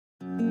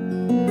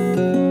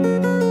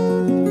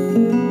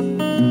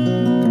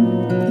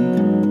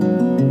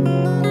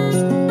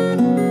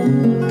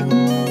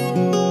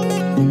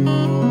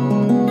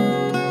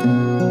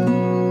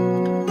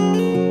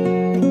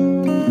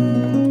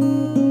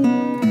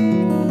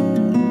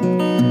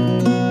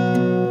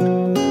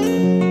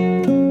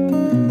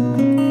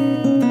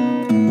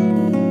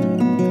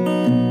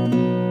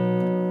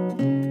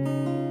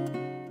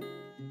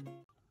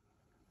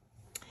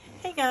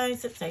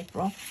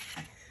April.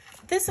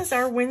 This is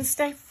our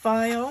Wednesday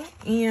file,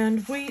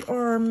 and we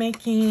are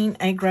making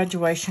a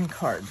graduation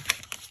card.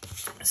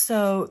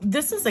 So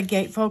this is a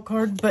gatefold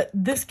card, but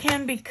this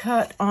can be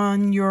cut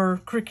on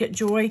your Cricut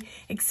Joy,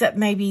 except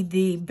maybe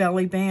the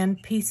belly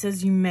band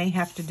pieces. You may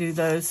have to do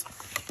those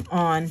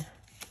on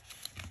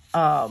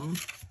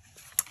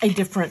a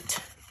different,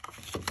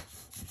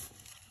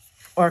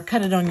 or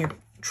cut it on your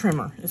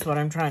trimmer is what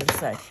I'm trying to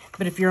say.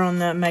 But if you're on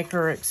the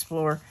Maker or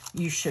Explorer,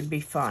 you should be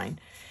fine.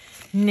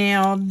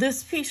 Now,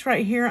 this piece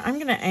right here, I'm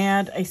going to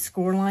add a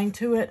score line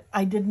to it.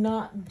 I did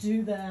not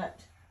do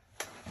that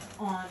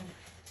on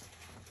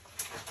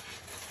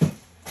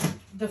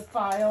the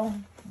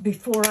file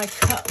before I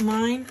cut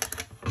mine,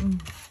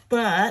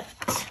 but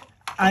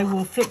I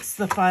will fix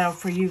the file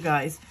for you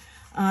guys.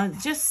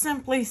 Just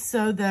simply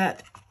so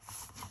that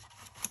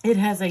it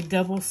has a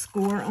double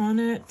score on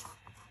it,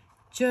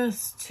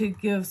 just to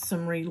give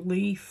some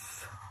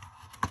relief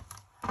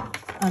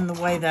on the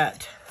way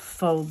that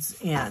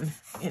folds in.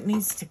 It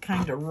needs to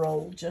kind of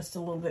roll just a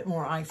little bit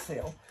more, I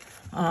feel.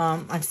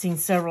 I've seen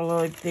several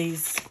of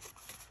these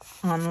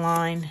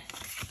online,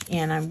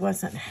 and I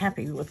wasn't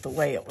happy with the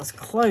way it was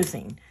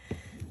closing.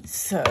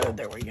 So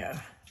there we go.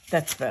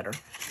 That's better.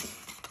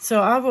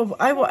 So I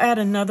will add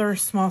another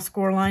small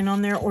score line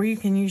on there, or you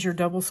can use your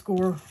double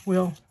score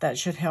wheel. That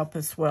should help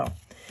as well.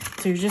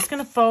 So you're just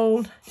going to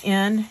fold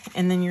in,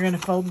 and then you're going to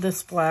fold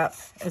this flap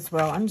as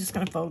well. I'm just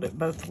going to fold it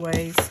both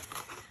ways.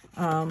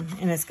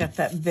 And it's got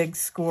that big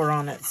score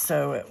on it,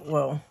 so it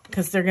will,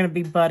 because they're going to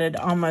be butted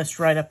almost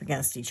right up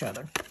against each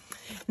other.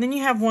 And then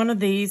you have one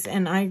of these,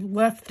 and I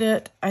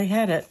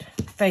had it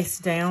face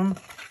down,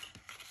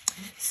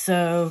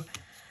 so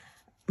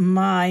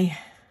my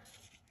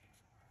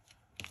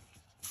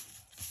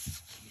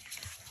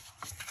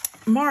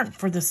mark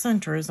for the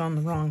center is on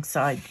the wrong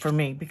side for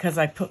me, because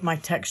I put my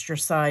texture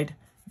side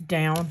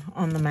down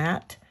on the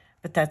mat,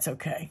 but that's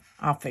okay.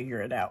 I'll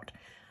figure it out.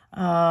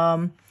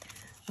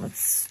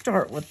 Let's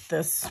start with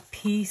this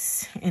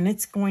piece, and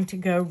it's going to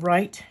go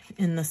right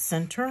in the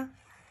center.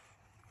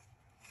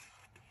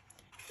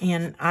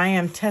 And I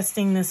am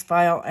testing this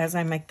file as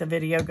I make the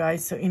video,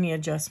 guys, so any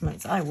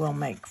adjustments I will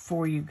make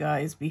for you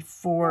guys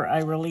before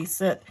I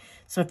release it.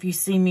 So if you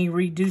see me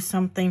redo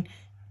something,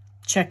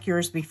 check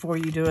yours before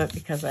you do it,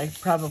 because I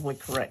probably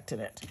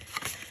corrected it.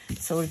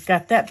 So we've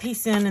got that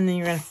piece in, and then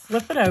you're going to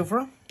flip it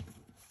over,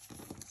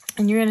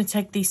 and you're going to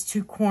take these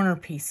two corner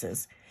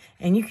pieces.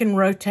 And you can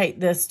rotate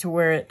this to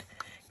where it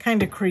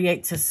kind of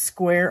creates a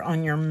square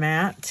on your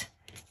mat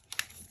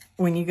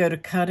when you go to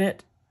cut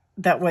it.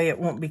 That way it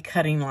won't be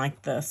cutting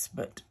like this,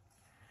 but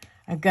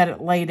I've got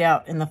it laid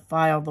out in the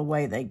file the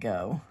way they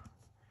go.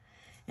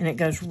 And it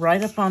goes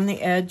right up on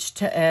the edge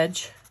to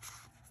edge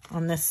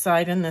on this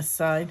side and this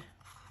side.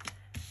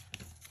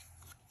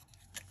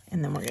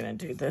 And then we're going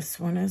to do this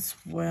one as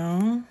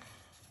well.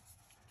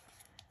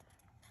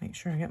 Make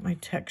sure I get my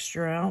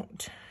texture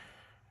out.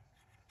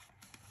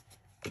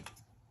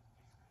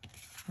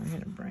 I'm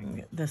going to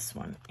bring this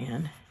one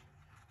in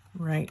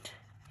right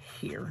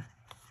here.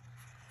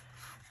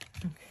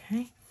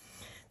 Okay.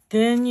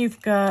 Then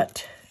you've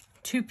got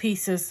two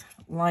pieces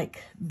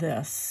like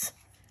this.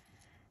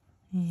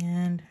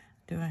 And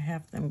do I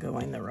have them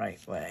going the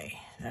right way?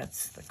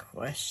 That's the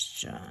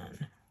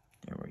question.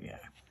 There we go.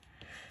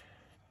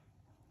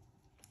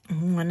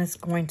 One is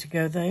going to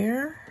go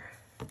there.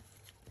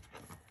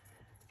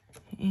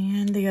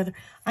 And the other,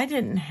 I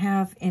didn't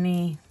have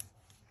any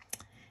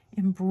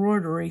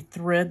embroidery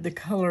thread the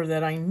color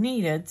that I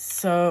needed,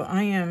 so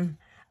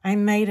I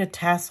made a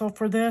tassel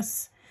for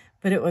this,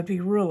 but it would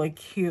be really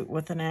cute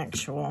with an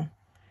actual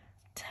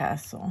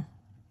tassel.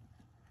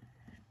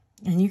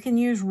 And you can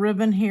use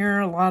ribbon here.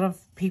 A lot of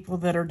people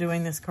that are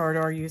doing this card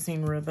are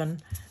using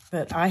ribbon,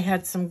 but I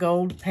had some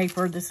gold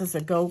paper. This is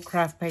a gold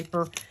craft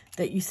paper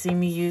that you see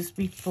me use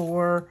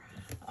before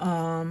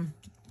from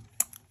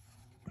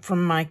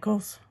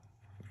Michaels.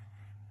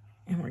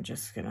 And we're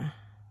just gonna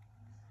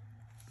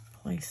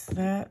place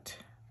that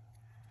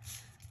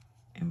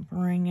and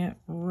bring it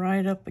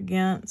right up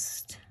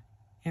against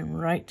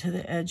and right to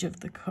the edge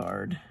of the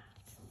card.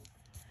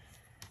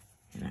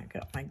 And I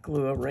got my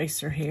glue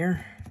eraser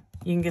here.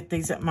 You can get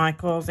these at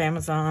Michaels,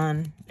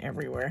 Amazon,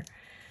 everywhere.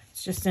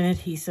 It's just an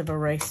adhesive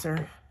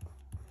eraser.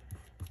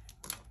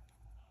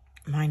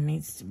 Mine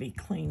needs to be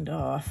cleaned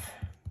off.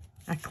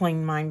 I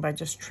cleaned mine by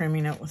just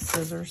trimming it with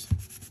scissors.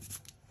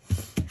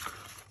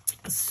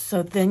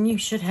 So then you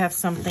should have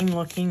something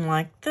looking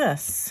like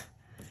this.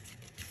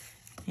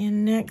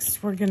 And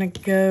next we're going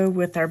to go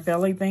with our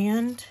belly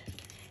band.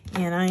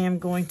 And I am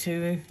going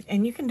to,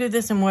 and you can do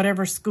this in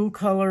whatever school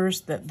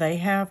colors that they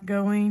have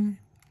going.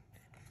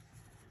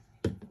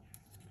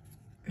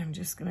 I'm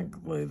just going to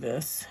glue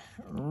this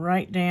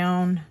right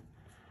down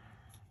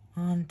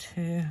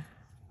onto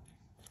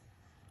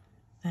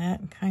that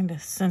and kind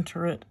of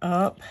center it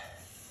up.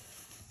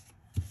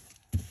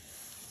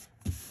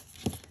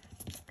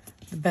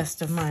 The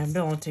best of my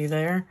ability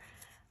there.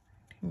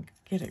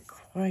 Get it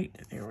quite,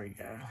 there we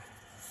go.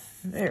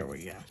 There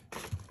we go.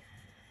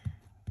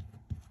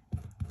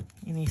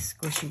 any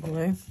squishy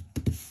glue.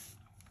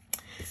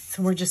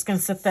 So we're just going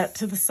to set that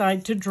to the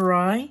side to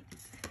dry.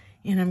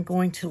 And I'm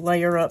going to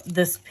layer up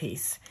this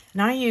piece.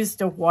 And I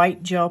used a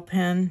white gel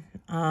pen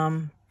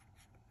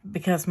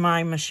because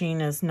my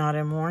machine is not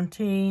in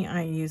warranty.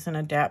 I use an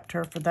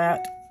adapter for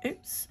that.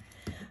 Oops.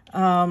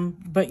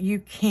 But you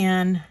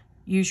can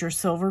use your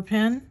silver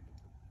pen.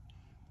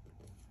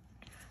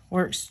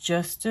 Works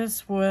just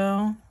as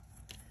well.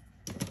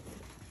 Get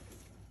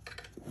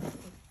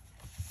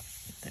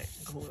that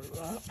glue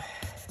up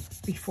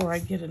before I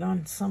get it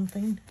on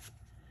something.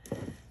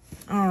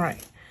 All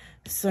right.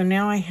 So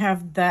now I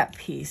have that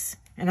piece.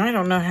 And I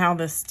don't know how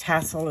this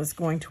tassel is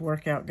going to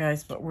work out,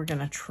 guys, but we're going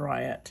to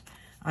try it.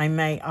 I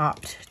may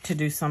opt to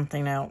do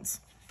something else.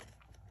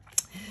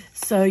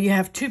 So you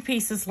have two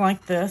pieces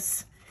like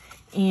this.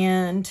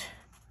 And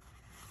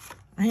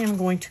I am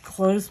going to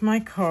close my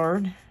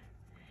card.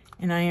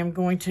 And I am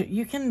going to,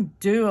 you can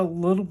do a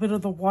little bit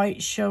of the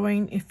white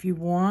showing if you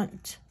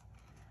want.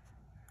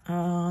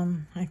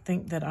 I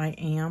think that I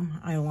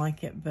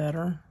like it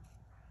better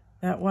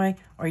that way.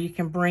 Or you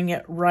can bring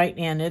it right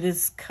in. It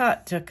is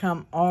cut to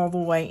come all the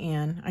way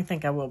in. I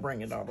think I will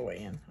bring it all the way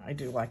in. I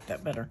do like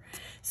that better.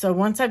 So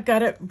once I've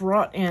got it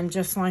brought in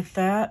just like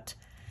that,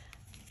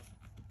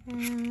 I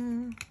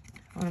want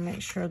to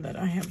make sure that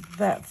I have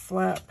that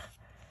flap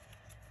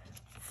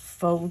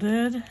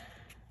folded.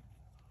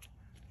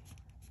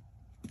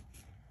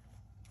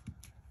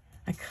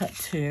 I cut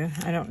two.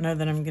 I don't know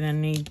that I'm going to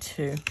need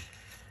to.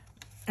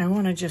 I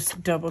want to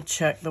just double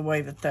check the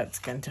way that that's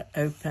going to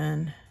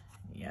open.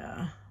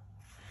 Yeah.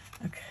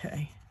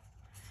 Okay.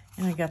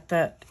 And I got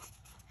that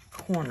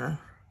corner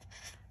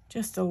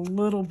just a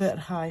little bit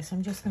high, so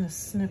I'm just going to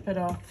snip it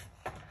off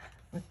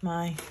with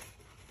my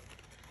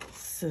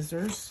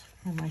scissors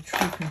or my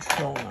True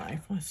Control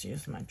knife. Let's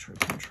use my True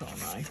Control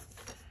knife.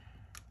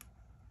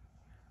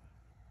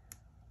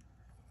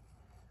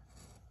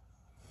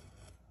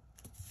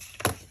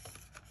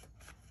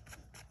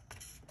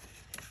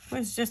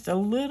 It's just a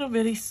little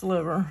bitty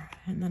sliver,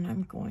 and then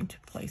I'm going to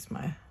place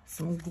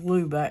some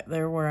glue back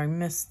there where I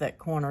missed that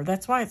corner.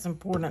 That's why it's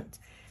important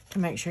to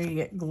make sure you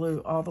get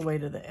glue all the way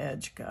to the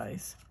edge,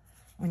 guys.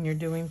 When you're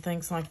doing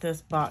things like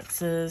this,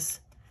 boxes,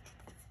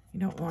 you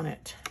don't want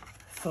it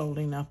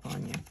folding up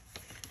on you.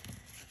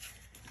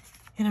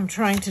 And I'm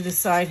trying to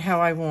decide how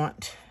I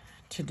want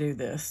to do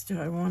this. Do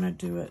I want to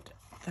do it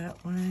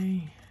that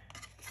way,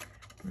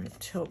 where it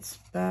tilts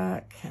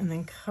back and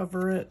then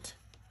cover it?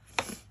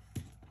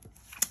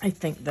 I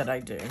think that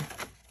I do.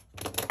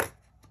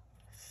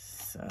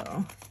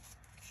 So,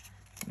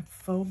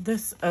 fold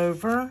this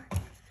over,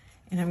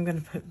 and I'm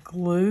going to put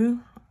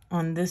glue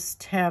on this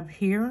tab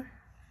here.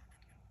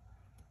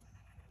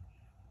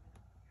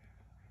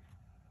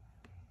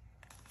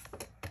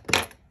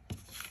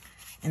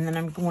 And then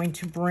I'm going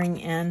to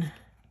bring in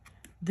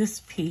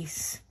this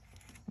piece,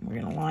 and we're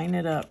going to line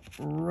it up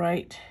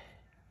right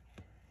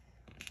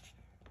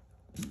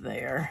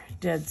there,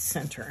 dead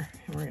center.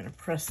 And we're going to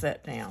press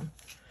that down.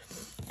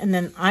 And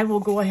then I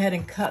will go ahead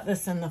and cut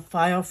this in the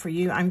file for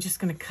you. I'm just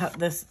going to cut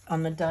this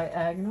on the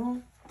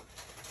diagonal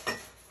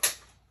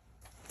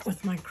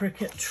with my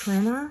Cricut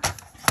trimmer.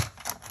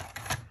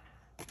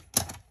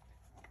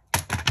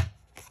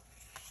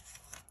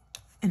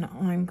 And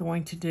all I'm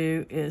going to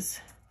do is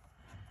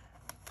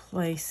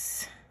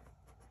place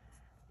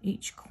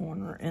each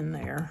corner in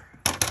there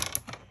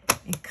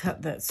and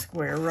cut that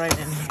square right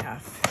in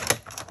half.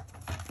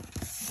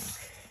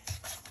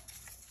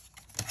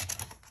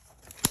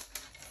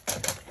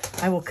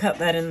 I will cut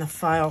that in the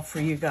file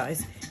for you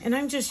guys. And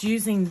I'm just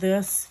using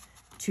this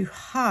to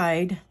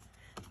hide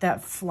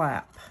that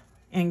flap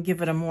and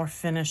give it a more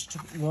finished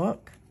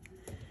look.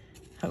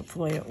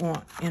 Hopefully it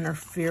won't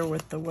interfere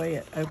with the way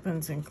it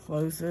opens and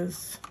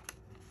closes.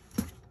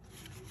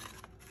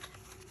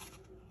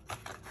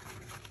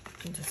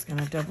 I'm just going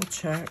to double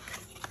check.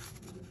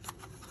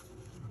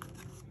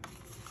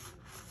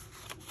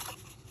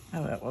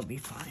 Oh, that will be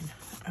fine.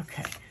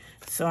 Okay,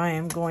 so I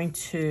am going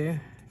to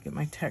get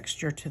my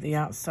texture to the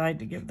outside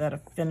to give that a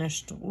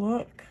finished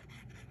look.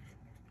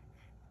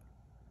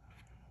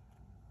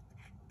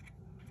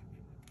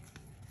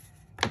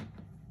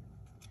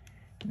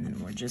 And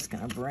then we're just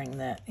going to bring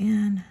that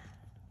in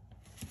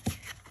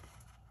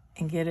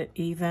and get it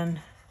even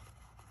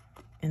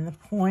in the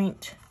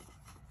point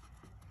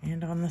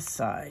and on the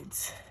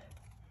sides.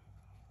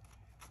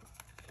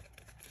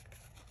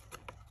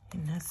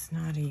 And that's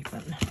not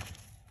even.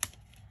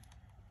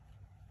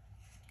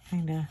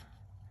 Kind of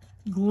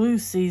glue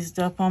seized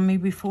up on me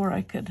before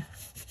I could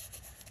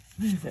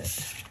move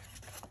it.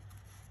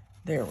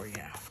 There we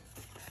go.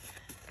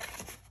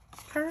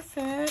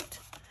 Perfect.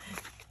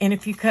 And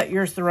if you cut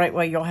yours the right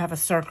way, you'll have a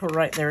circle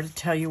right there to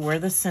tell you where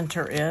the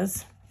center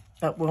is,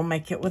 but we'll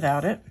make it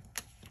without it.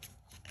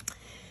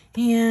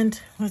 And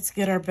let's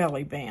get our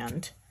belly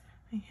band.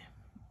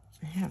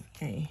 I have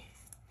a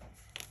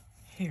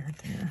hair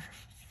there.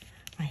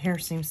 My hair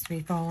seems to be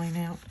falling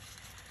out.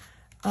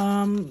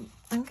 I'm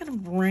going to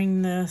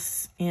bring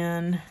this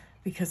in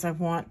because I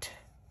want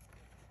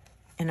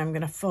And I'm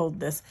going to fold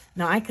this.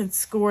 Now, I could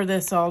score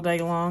this all day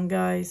long,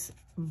 guys,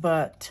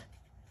 but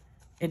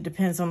it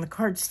depends on the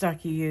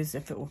cardstock you use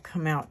if it will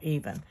come out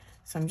even.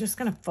 So I'm just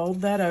going to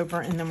fold that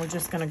over, and then we're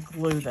just going to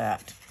glue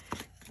that.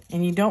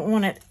 And you don't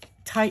want it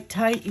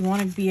tight. You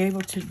want to be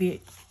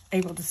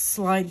able to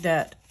slide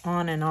that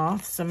on and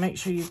off. So make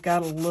sure you've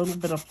got a little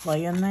bit of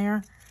play in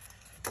there.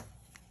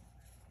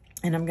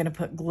 And I'm going to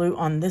put glue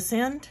on this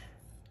end,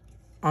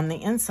 on the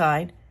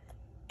inside,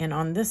 and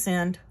on this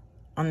end,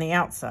 on the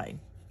outside.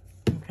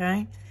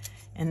 Okay?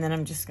 And then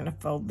I'm just going to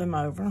fold them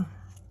over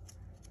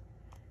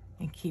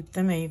and keep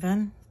them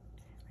even.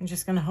 I'm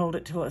just going to hold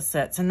it till it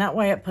sets. And that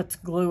way it puts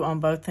glue on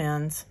both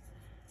ends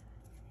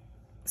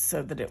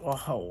so that it will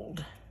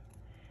hold.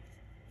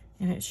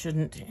 And it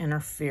shouldn't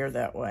interfere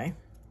that way.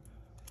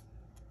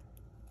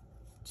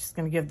 Just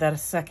going to give that a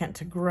second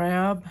to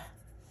grab.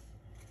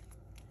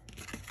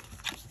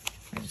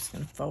 I'm just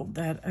going to fold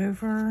that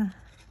over.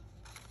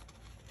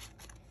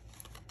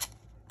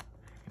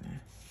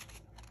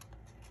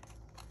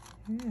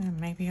 Yeah,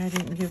 maybe I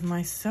didn't give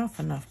myself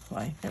enough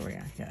play. There we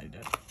are. Yeah, I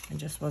did. I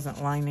just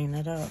wasn't lining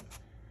it up.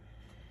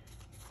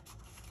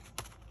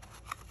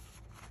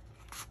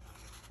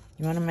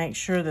 You want to make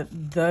sure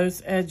that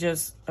those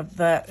edges of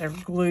that are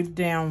glued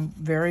down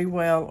very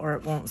well, or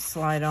it won't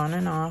slide on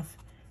and off.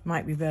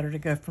 Might be better to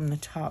go from the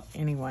top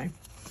anyway.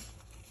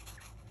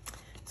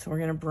 So we're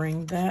going to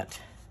bring that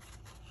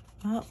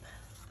up.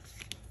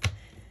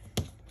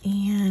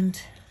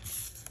 And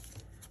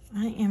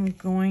I am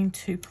going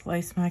to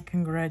place my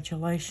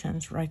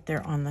congratulations right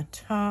there on the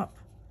top.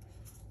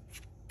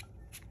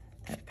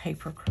 That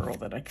paper curl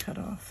that I cut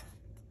off.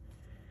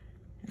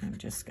 And I'm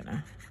just going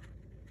to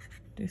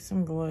do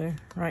some glue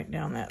right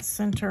down that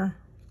center.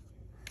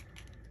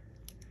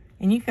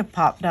 And you can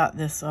pop dot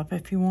this up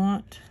if you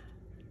want.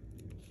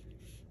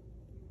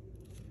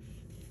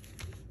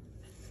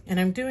 And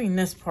I'm doing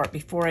this part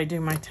before I do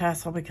my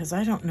tassel because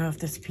I don't know if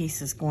this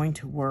piece is going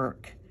to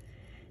work.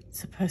 It's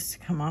supposed to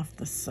come off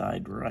the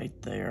side right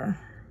there.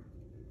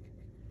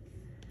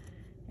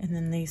 And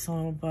then these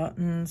little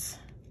buttons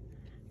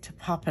to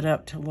pop it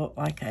up to look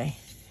like a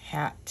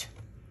hat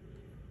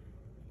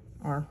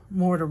or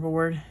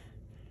mortarboard.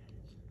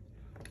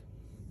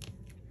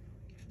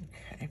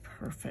 Okay,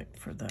 perfect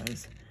for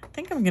those. I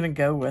think I'm going to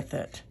go with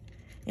it.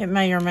 It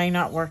may or may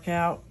not work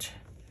out.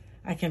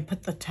 I can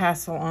put the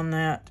tassel on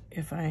that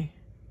if I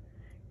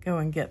go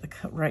and get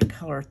the right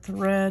color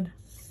thread.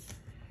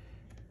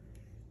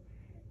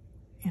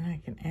 And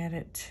I can add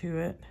it to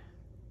it.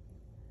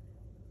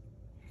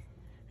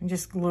 I'm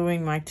just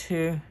gluing my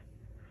two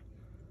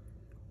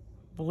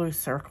blue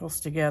circles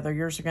together.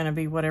 Yours are going to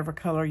be whatever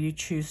color you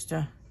choose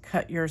to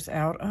cut yours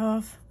out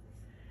of.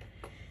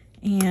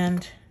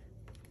 And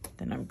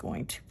then I'm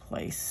going to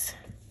place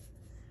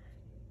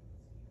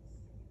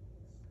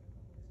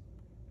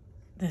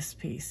this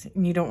piece.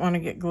 And you don't want to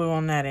get glue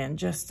on that end,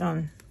 just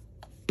on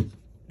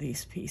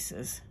these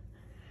pieces.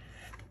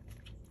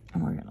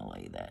 And we're going to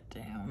lay that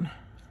down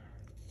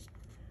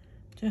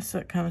just so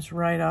it comes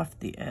right off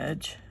the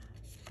edge.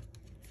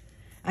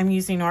 I'm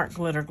using art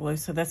glitter glue,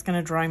 so that's going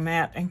to dry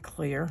matte and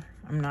clear.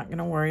 I'm not going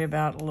to worry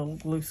about a little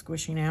glue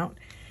squishing out.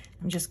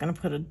 I'm just going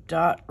to put a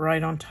dot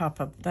right on top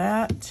of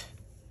that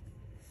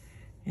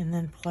and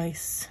then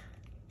place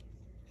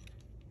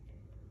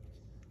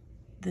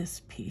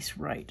this piece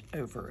right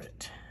over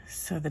it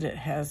so that it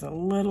has a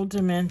little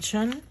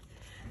dimension.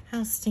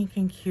 How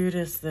stinking cute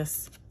is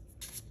this?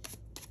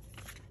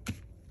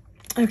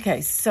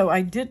 Okay, so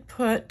I did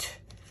put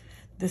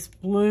this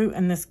blue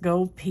and this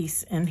gold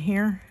piece in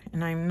here,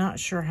 and I'm not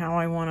sure how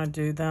I want to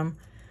do them,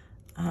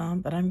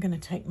 but I'm going to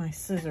take my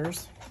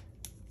scissors.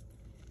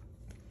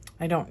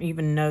 I don't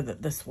even know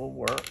that this will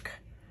work.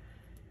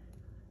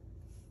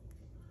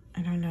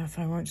 I don't know if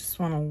I just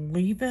want to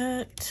leave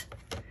it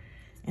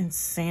and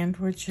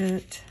sandwich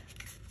it.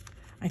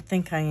 I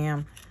think I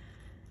am.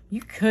 You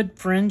could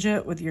fringe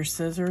it with your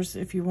scissors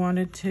if you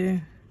wanted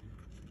to.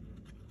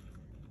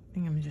 I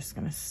think I'm just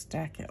going to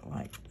stack it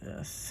like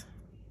this.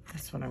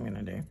 That's what I'm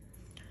going to do.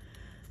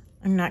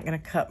 I'm not going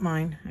to cut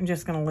mine. I'm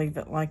just going to leave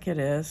it like it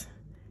is.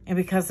 And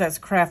because that's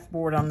craft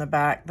board on the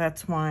back,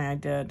 that's why I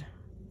did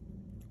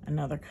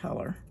another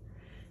color.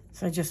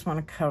 So I just want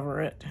to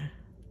cover it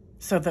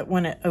so that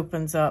when it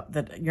opens up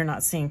that you're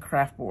not seeing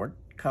craft board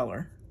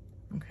color.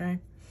 Okay?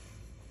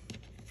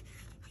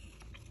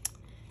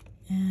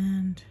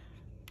 And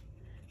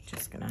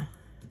just going to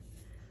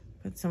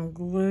put some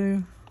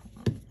glue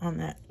on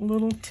that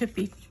little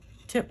tippy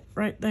tip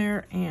right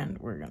there, and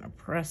we're going to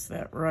press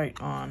that right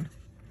on.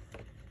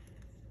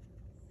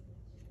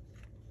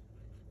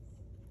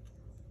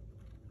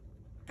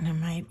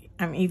 And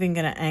I'm even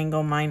going to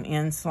angle mine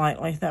in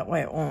slightly, that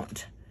way it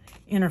won't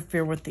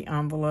interfere with the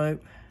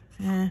envelope.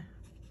 I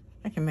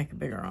can make a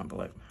bigger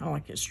envelope. I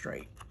like it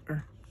straight.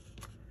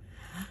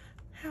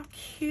 How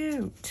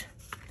cute.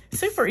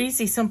 Super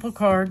easy, simple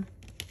card,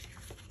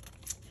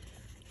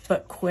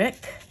 but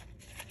quick.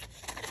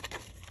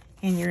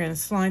 And you're going to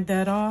slide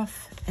that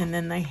off, and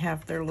then they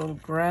have their little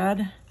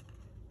grad.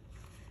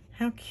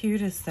 How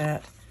cute is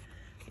that?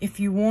 If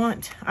you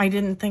want, I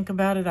didn't think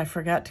about it. I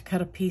forgot to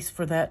cut a piece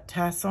for that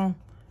tassel.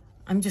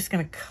 I'm just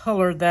going to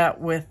color that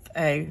with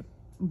a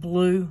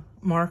blue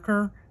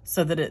marker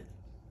so that it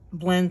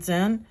blends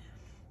in.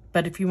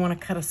 But if you want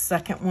to cut a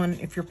second one,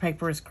 if your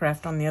paper is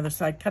craft on the other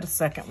side, cut a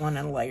second one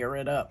and layer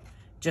it up,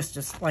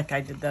 just like I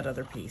did that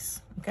other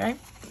piece, okay?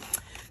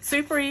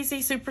 Super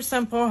easy, super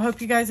simple. I hope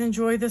you guys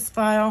enjoy this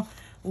file.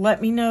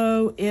 Let me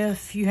know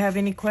if you have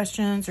any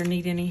questions or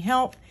need any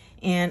help,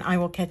 and I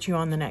will catch you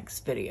on the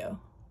next video.